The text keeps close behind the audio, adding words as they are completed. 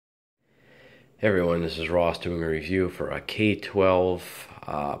Hey everyone, this is Ross doing a review for a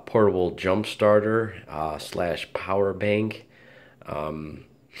K12 portable jump starter slash power bank.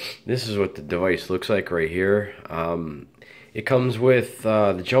 This is what the device looks like right here. It comes with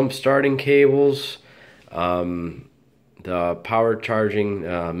the jump starting cables, the power charging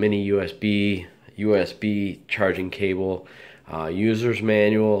mini USB charging cable, user's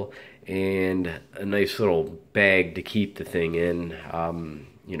manual, and a nice little bag to keep the thing in.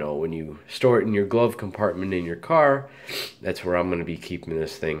 You know, when you store it in your glove compartment in your car, that's where I'm going to be keeping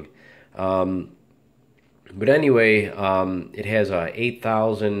this thing. But anyway, it has a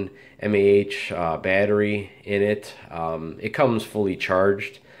 8,000 mAh battery in it. It comes fully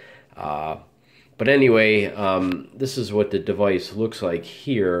charged. But anyway, this is what the device looks like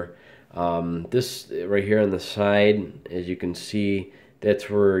here. This right here on the side, as you can see, that's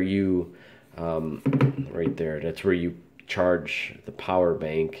where you, right there, that's where you charge the power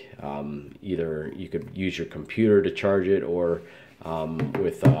bank. Either you could use your computer to charge it, or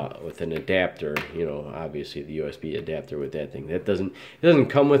with an adapter. You know, obviously the USB adapter with that thing. It doesn't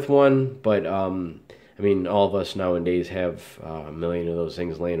come with one, but I mean, all of us nowadays have a million of those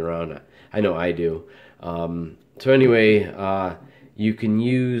things laying around. I know I do. So anyway, you can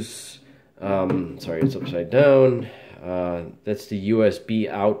use. Sorry, it's upside down. That's the USB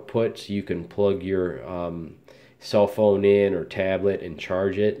output, so you can plug your cell phone in or tablet and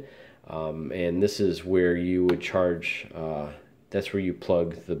charge it. And this is where you would charge, that's where you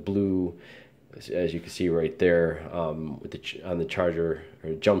plug the blue, as you can see right there, with on the charger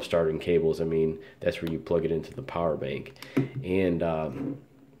or jump starting cables. I mean, that's where you plug it into the power bank. And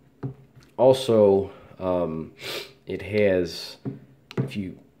also it has, if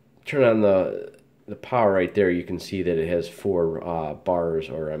you turn on the power right there, you can see that it has 4 bars,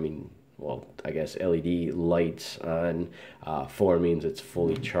 or I mean, well, I guess LED lights on. 4 means it's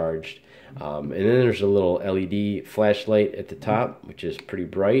fully charged. And then there's a little LED flashlight at the top, which is pretty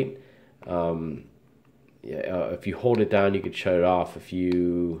bright. If you hold it down, you could shut it off. If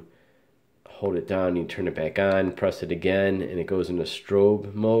you hold it down, you turn it back on, press it again, and it goes into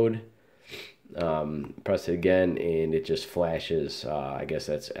strobe mode. Press it again, and it just flashes. I guess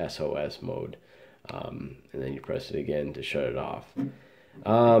that's SOS mode. And then you press it again to shut it off.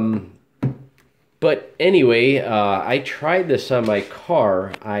 But anyway, I tried this on my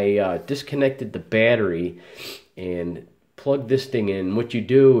car. I disconnected the battery and plugged this thing in. What you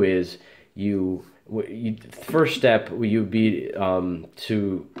do is first step would be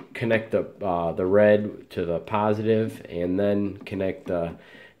to connect the red to the positive, and then connect the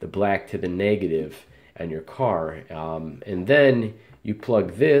black to the negative on your car. And then you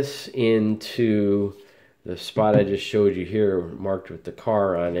plug this into the spot I just showed you here, marked with the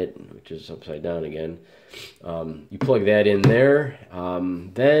car on it, which is upside down again. You plug that in there.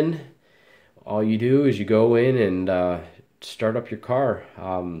 Then all you do is you go in and start up your car.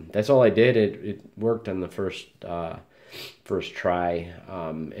 That's all I did. It worked on the first try.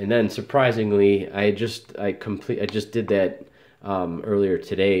 And then surprisingly, I just did that earlier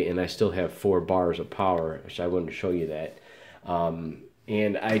today, and I still have 4 bars of power, which I wanted to show you that.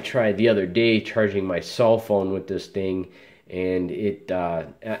 And I tried the other day charging my cell phone with this thing, and it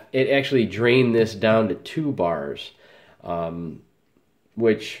actually drained this down to 2 bars,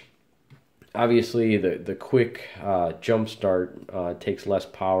 which obviously the quick jump start takes less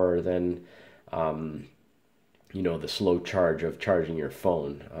power than you know, the slow charge of charging your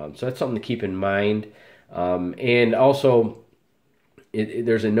phone. So that's something to keep in mind. And also,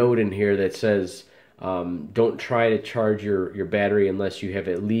 there's a note in here that says, don't try to charge your battery unless you have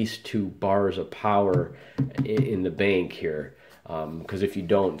at least 2 bars of power in the bank here, because if you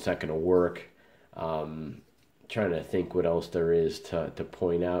don't, it's not going to work. Trying to think what else there is to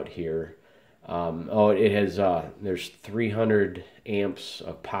point out here. Oh, it has there's 300 amps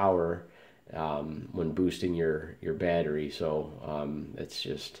of power when boosting your battery, so that's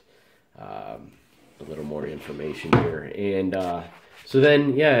just a little more information here. And so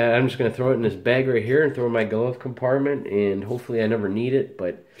then, yeah, I'm just going to throw it in this bag right here and throw it in my glove compartment, and hopefully I never need it.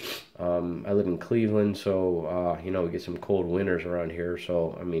 But I live in Cleveland, so, you know, we get some cold winters around here.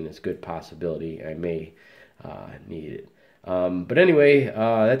 So, I mean, it's a good possibility I may need it. But anyway,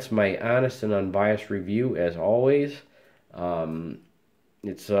 that's my honest and unbiased review, as always. I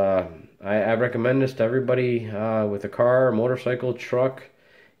recommend this to everybody with a car, motorcycle, truck,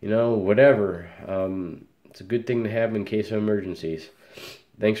 you know, whatever. It's a good thing to have in case of emergencies.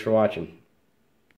 Thanks for watching.